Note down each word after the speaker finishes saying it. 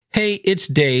Hey, it's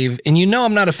Dave, and you know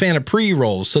I'm not a fan of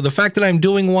pre-rolls, so the fact that I'm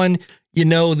doing one, you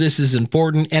know this is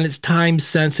important, and it's time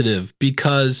sensitive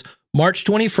because March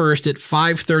 21st at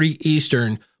 5:30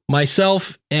 Eastern,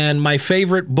 myself and my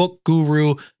favorite book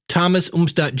guru, Thomas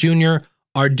Umstattd Jr.,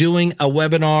 are doing a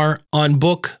webinar on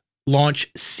book launch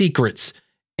secrets.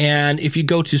 And if you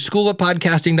go to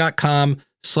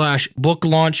schoolofpodcasting.com/book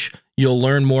launch, you'll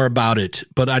learn more about it.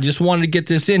 But I just wanted to get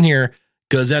this in here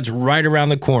because that's right around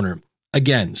the corner.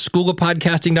 Again,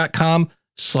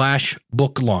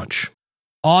 schoolofpodcasting.com/book launch.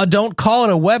 Oh, don't call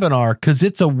it a webinar because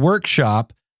it's a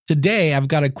workshop. Today, I've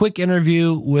got a quick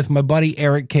interview with my buddy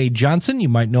Eric K. Johnson. You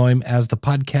might know him as the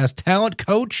podcast talent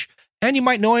coach, and you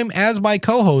might know him as my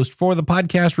co-host for the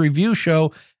podcast review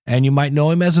show, and you might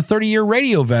know him as a 30-year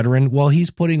radio veteran. Well, he's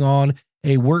putting on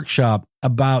a workshop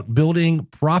about building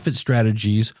profit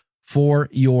strategies for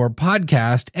your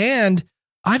podcast. And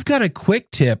I've got a quick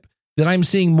tip that I'm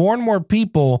seeing more and more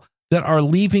people that are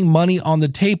leaving money on the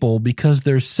table because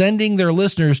they're sending their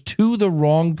listeners to the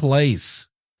wrong place.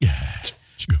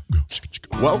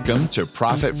 Welcome to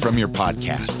Profit from Your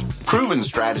Podcast. Proven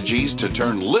strategies to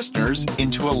turn listeners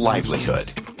into a livelihood.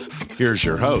 Here's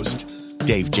your host,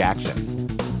 Dave Jackson.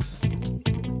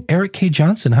 Eric K.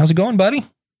 Johnson, how's it going, buddy?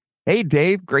 Hey,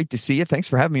 Dave. Great to see you. Thanks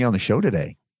for having me on the show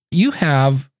today. You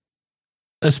have,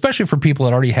 especially for people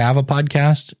that already have a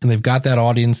podcast and they've got that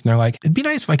audience and they're like, it'd be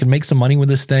nice if I could make some money with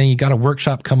this thing. You got a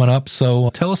workshop coming up. So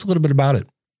tell us a little bit about it.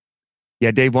 Yeah,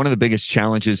 Dave, one of the biggest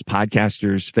challenges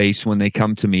podcasters face when they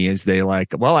come to me is they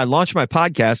like, well, I launched my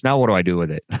podcast. Now what do I do with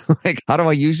it? Like, how do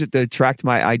I use it to attract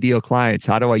my ideal clients?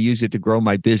 How do I use it to grow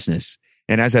my business?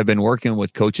 And as I've been working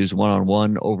with coaches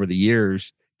one-on-one over the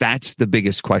years, that's the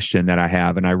biggest question that I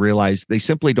have. And I realize they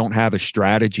simply don't have a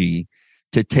strategy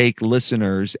to take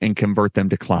listeners and convert them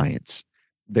to clients.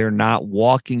 They're not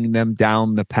walking them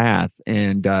down the path.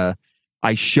 And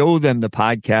I show them the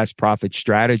podcast profit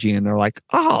strategy and they're like,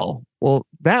 oh, well,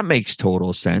 that makes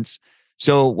total sense.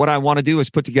 So what I want to do is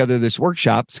put together this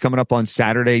workshop. It's coming up on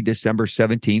Saturday, December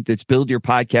 17th. It's Build Your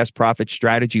Podcast Profit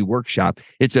Strategy Workshop.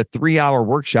 It's a 3-hour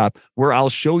workshop where I'll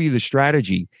show you the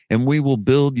strategy and we will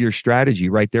build your strategy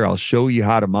right there. I'll show you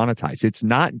how to monetize. It's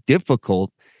not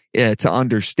difficult to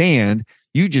understand.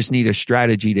 You just need a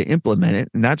strategy to implement it.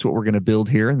 And that's what we're going to build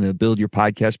here in the Build Your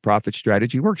Podcast Profit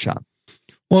Strategy Workshop.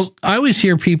 Well, I always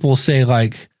hear people say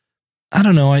like, I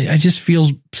don't know, I just feel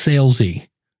salesy.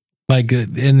 Like,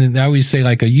 and I always say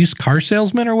like a used car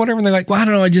salesman or whatever. And they're like, well, I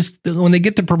don't know. When they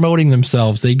get to promoting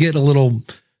themselves, they get a little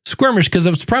skirmish because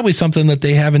it's probably something that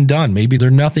they haven't done. Maybe they're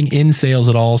nothing in sales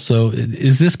at all. So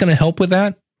is this going to help with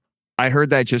that? I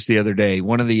heard that just the other day.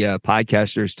 One of the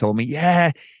podcasters told me,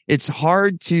 yeah, it's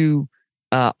hard to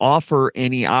offer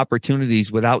any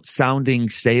opportunities without sounding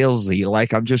salesy.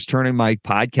 Like I'm just turning my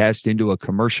podcast into a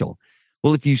commercial.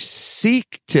 Well, if you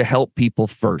seek to help people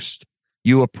first,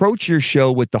 you approach your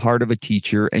show with the heart of a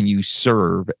teacher and you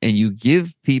serve and you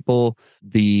give people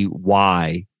the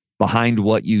why behind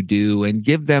what you do and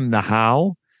give them the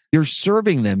how, you're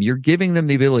serving them. You're giving them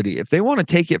the ability. If they want to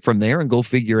take it from there and go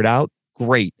figure it out,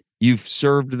 great. You've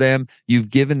served them.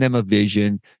 You've given them a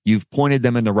vision. You've pointed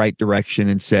them in the right direction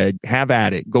and said, have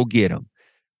at it. Go get them.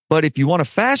 But if you want to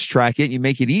fast track it, you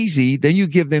make it easy, then you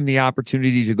give them the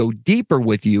opportunity to go deeper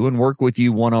with you and work with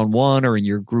you one-on-one or in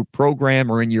your group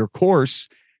program or in your course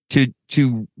to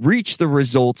reach the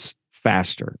results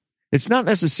faster. It's not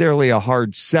necessarily a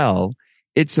hard sell.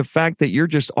 It's a fact that you're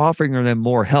just offering them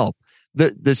more help.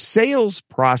 The sales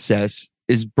process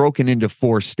is broken into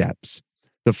 4 steps.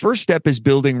 The first step is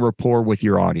building rapport with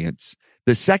your audience.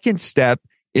 The second step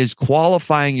is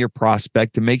qualifying your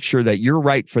prospect to make sure that you're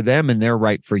right for them and they're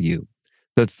right for you.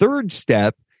 The third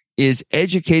step is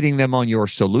educating them on your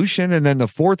solution. And then the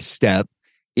fourth step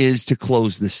is to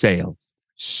close the sale.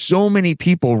 So many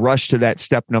people rush to that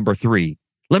step number 3.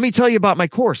 Let me tell you about my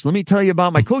course. Let me tell you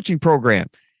about my coaching program.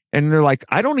 And they're like,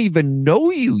 I don't even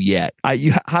know you yet.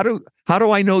 How do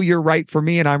I know you're right for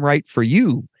me and I'm right for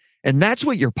you? And that's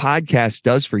what your podcast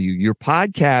does for you. Your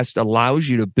podcast allows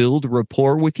you to build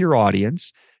rapport with your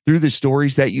audience through the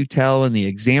stories that you tell and the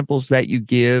examples that you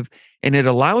give. And it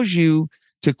allows you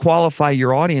to qualify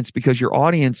your audience because your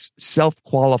audience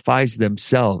self-qualifies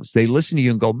themselves. They listen to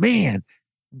you and go, man,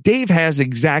 Dave has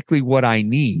exactly what I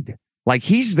need. Like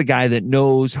he's the guy that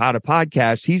knows how to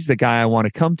podcast. He's the guy I want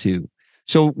to come to.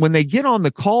 So when they get on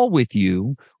the call with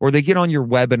you or they get on your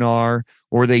webinar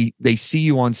or they see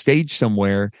you on stage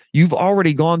somewhere, you've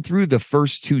already gone through the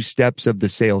first 2 steps of the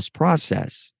sales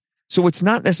process. So it's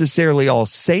not necessarily all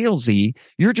salesy.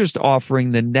 You're just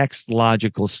offering the next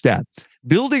logical step.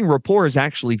 Building rapport is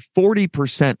actually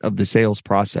 40% of the sales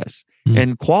process.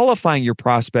 and qualifying your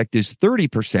prospect is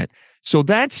 30%. So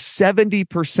that's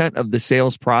 70% of the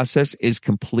sales process is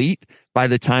complete by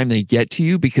the time they get to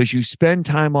you, because you spend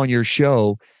time on your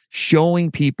show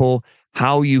showing people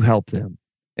how you help them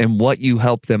and what you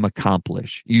help them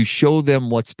accomplish. You show them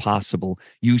what's possible.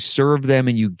 You serve them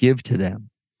and you give to them.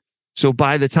 So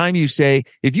by the time you say,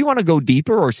 if you want to go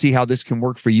deeper or see how this can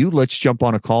work for you, let's jump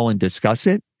on a call and discuss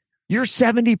it. You're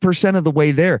 70% of the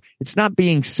way there. It's not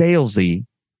being salesy.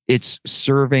 It's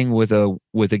serving with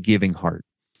a giving heart.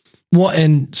 Well,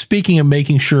 and speaking of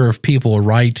making sure if people are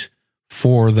right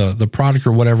for the product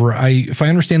or whatever, if I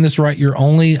understand this right, you're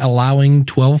only allowing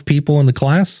 12 people in the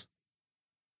class?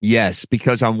 Yes,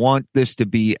 because I want this to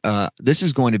be, this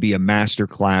is going to be a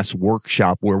masterclass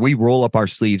workshop where we roll up our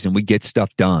sleeves and we get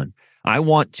stuff done. I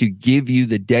want to give you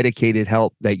the dedicated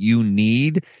help that you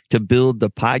need to build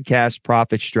the podcast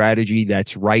profit strategy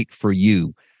that's right for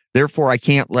you. Therefore, I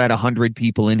can't let 100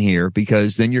 people in here,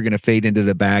 because then you're going to fade into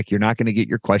the back. You're not going to get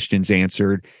your questions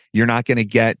answered. You're not going to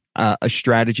get a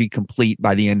strategy complete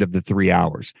by the end of the 3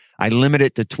 hours. I limit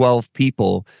it to 12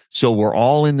 people. So we're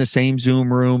all in the same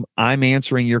Zoom room. I'm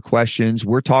answering your questions.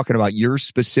 We're talking about your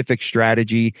specific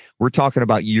strategy. We're talking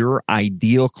about your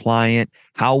ideal client,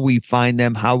 how we find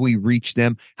them, how we reach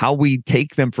them, how we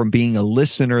take them from being a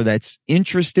listener that's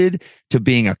interested to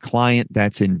being a client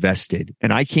that's invested.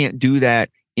 And I can't do that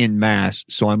in mass.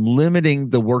 So I'm limiting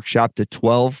the workshop to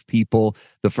 12 people.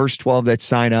 The first 12 that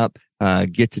sign up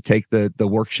get to take the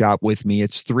workshop with me.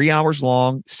 It's 3 hours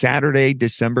long, Saturday,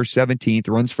 December 17th,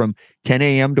 runs from 10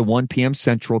 a.m. to 1 p.m.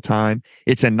 Central Time.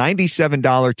 It's a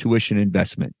 $97 tuition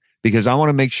investment, because I want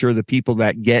to make sure the people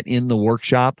that get in the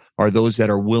workshop are those that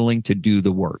are willing to do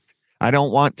the work. I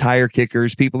don't want tire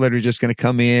kickers, people that are just going to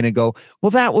come in and go, well,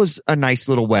 that was a nice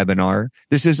little webinar.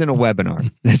 This isn't a webinar.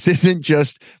 This isn't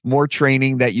just more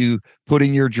training that you put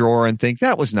in your drawer and think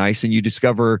that was nice, and you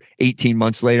discover 18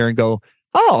 months later and go,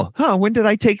 when did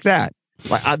I take that?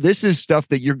 This is stuff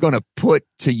that you're going to put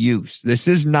to use. This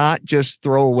is not just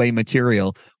throwaway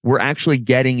material. We're actually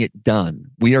getting it done.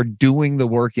 We are doing the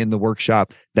work in the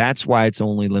workshop. That's why it's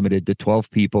only limited to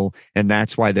 12 people. And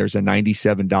that's why there's a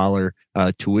 $97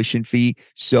 tuition fee.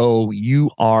 So you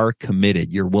are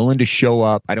committed. You're willing to show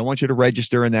up. I don't want you to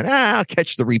register and then, I'll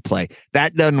catch the replay.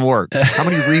 That doesn't work. How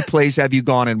many replays have you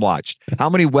gone and watched? How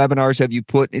many webinars have you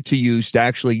put to use to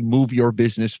actually move your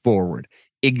business forward?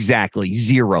 Exactly.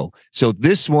 0. So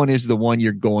this one is the one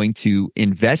you're going to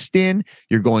invest in.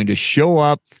 You're going to show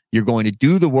up. You're going to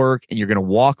do the work, and you're going to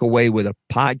walk away with a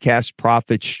podcast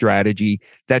profit strategy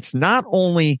that's not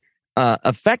only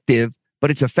effective,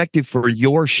 but it's effective for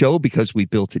your show because we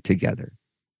built it together.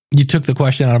 You took the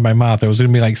question out of my mouth. I was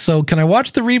going to be like, so can I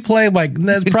watch the replay? I'm like,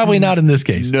 that's probably not in this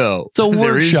case. No. So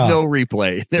there is no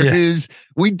replay.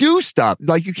 We do stuff.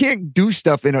 Like, you can't do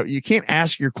stuff you can't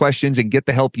ask your questions and get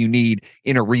the help you need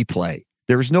in a replay.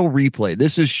 There's no replay.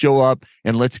 This is show up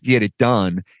and let's get it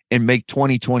done and make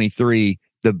 2023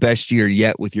 the best year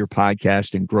yet with your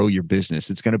podcast and grow your business.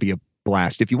 It's going to be a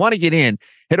blast. If you want to get in,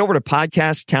 head over to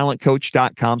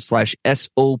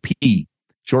podcasttalentcoach.com/SOP,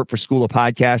 short for School of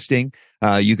Podcasting.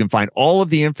 You can find all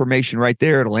of the information right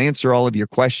there. It'll answer all of your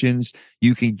questions.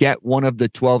 You can get one of the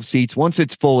 12 seats. Once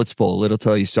it's full, it's full. It'll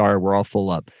tell you, sorry, we're all full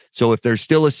up. So if there's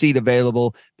still a seat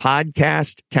available,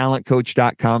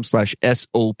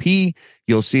 podcasttalentcoach.com/SOP.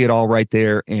 You'll see it all right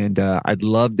there. And I'd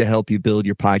love to help you build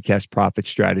your podcast profit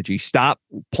strategy. Stop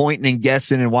pointing and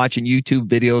guessing and watching YouTube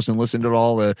videos and listen to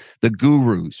all the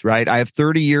gurus, right? I have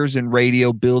 30 years in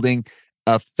radio building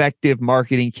effective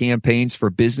marketing campaigns for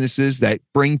businesses that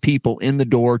bring people in the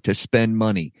door to spend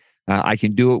money. I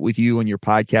can do it with you and your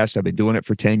podcast. I've been doing it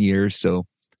for 10 years. So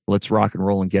let's rock and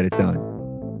roll and get it done.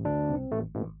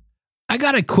 I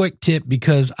got a quick tip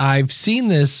because I've seen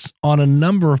this on a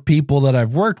number of people that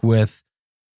I've worked with,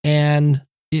 and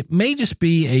it may just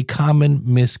be a common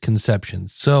misconception.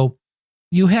 So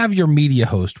you have your media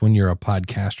host when you're a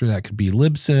podcaster. That could be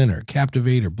Libsyn or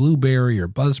Captivate or Blueberry or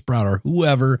Buzzsprout or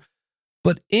whoever.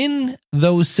 But in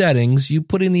those settings, you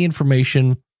put in the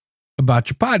information about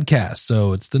your podcast.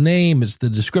 So it's the name, it's the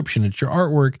description, it's your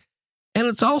artwork, and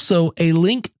it's also a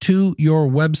link to your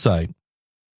website.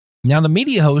 Now, the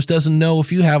media host doesn't know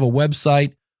if you have a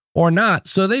website or not,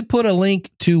 so they put a link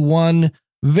to one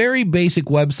very basic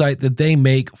website that they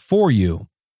make for you.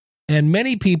 And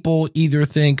many people either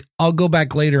think, I'll go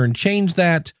back later and change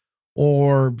that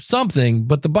or something,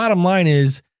 but the bottom line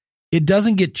is, it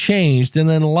doesn't get changed. And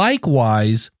then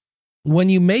likewise, when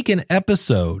you make an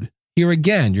episode, here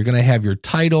again, you're going to have your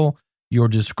title, your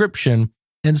description,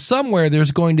 and somewhere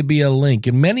there's going to be a link.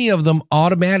 And many of them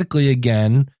automatically,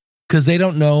 again, because they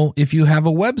don't know if you have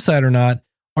a website or not,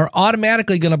 are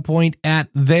automatically going to point at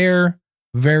their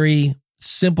very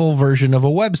simple version of a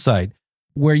website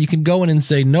where you can go in and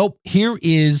say, nope, here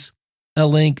is a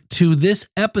link to this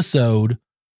episode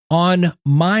on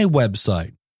my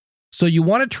website. So you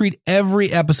want to treat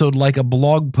every episode like a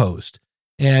blog post,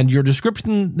 and your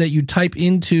description that you type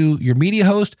into your media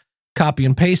host, copy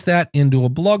and paste that into a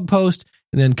blog post,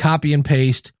 and then copy and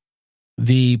paste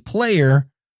the player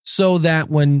so that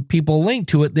when people link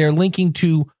to it, they're linking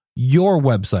to your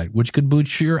website, which could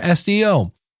boost your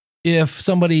SEO. If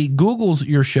somebody Googles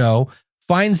your show,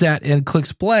 finds that and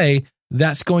clicks play,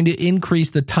 that's going to increase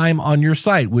the time on your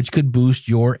site, which could boost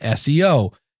your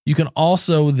SEO. You can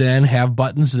also then have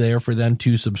buttons there for them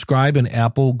to subscribe in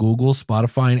Apple, Google,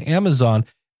 Spotify, and Amazon,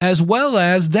 as well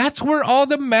as that's where all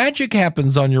the magic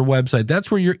happens on your website. That's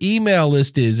where your email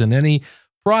list is, and any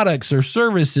products or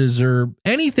services or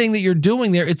anything that you're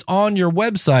doing there, it's on your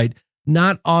website,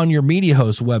 not on your media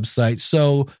host website.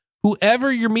 So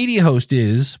whoever your media host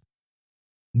is,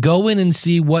 go in and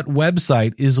see what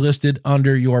website is listed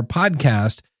under your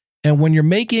podcast. And when you're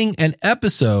making an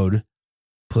episode,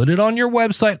 put it on your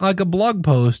website like a blog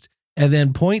post, and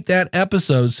then point that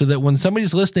episode so that when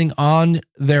somebody's listening on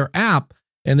their app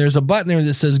and there's a button there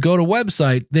that says go to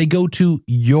website, they go to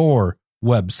your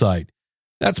website.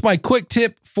 That's my quick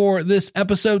tip for this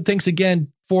episode. Thanks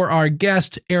again for our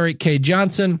guest, Eric K.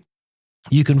 Johnson.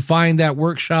 You can find that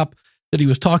workshop that he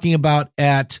was talking about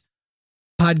at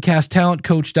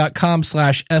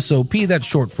podcasttalentcoach.com/SOP. That's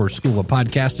short for School of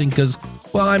Podcasting because,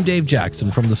 well, I'm Dave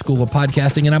Jackson from the School of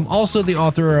Podcasting, and I'm also the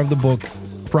author of the book,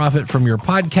 Profit from Your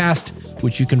Podcast,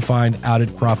 which you can find out at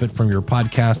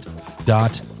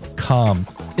profitfromyourpodcast.com.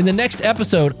 In the next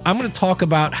episode, I'm going to talk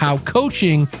about how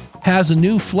coaching has a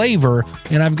new flavor,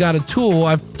 and I've got a tool.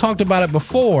 I've talked about it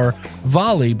before,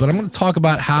 Volley, but I'm going to talk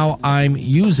about how I'm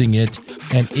using it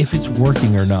and if it's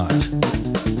working or not.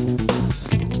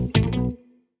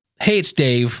 Hey, it's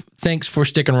Dave. Thanks for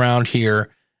sticking around here.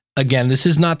 Again, this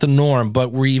is not the norm,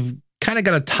 but we've kind of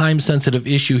got a time-sensitive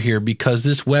issue here because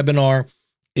this webinar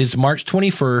is March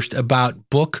 21st about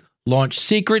book launch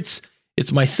secrets.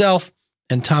 It's myself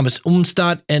and Thomas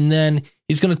Umstadt, and then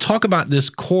he's going to talk about this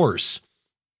course.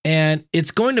 And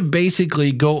it's going to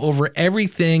basically go over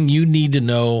everything you need to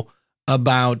know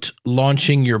about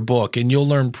launching your book. And you'll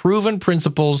learn proven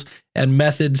principles and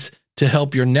methods to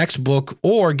help your next book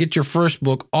or get your first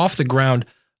book off the ground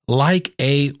like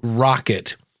a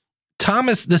rocket.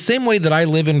 Thomas, the same way that I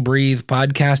live and breathe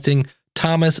podcasting,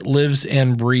 Thomas lives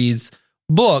and breathes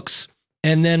books.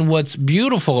 And then what's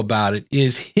beautiful about it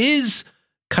is his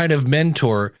kind of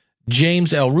mentor,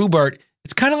 James L. Rubart.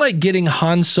 It's kind of like getting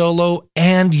Han Solo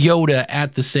and Yoda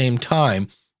at the same time.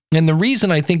 And the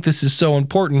reason I think this is so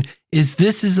important is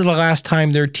this is the last time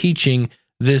they're teaching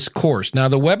this course. Now,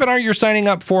 the webinar you're signing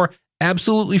up for,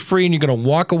 absolutely free, and you're going to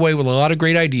walk away with a lot of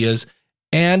great ideas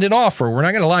and an offer. We're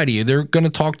not going to lie to you. They're going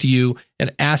to talk to you and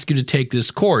ask you to take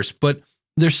this course. But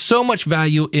there's so much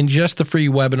value in just the free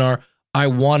webinar. I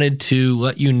wanted to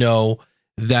let you know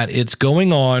that it's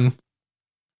going on.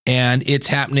 And it's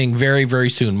happening very, very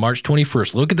soon, March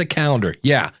 21st. Look at the calendar.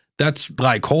 Yeah, that's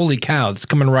like, holy cow, it's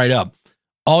coming right up.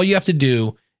 All you have to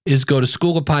do is go to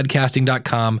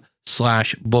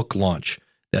schoolofpodcasting.com/book launch.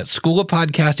 That's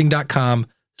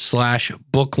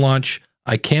schoolofpodcasting.com/book launch.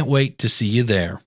 I can't wait to see you there.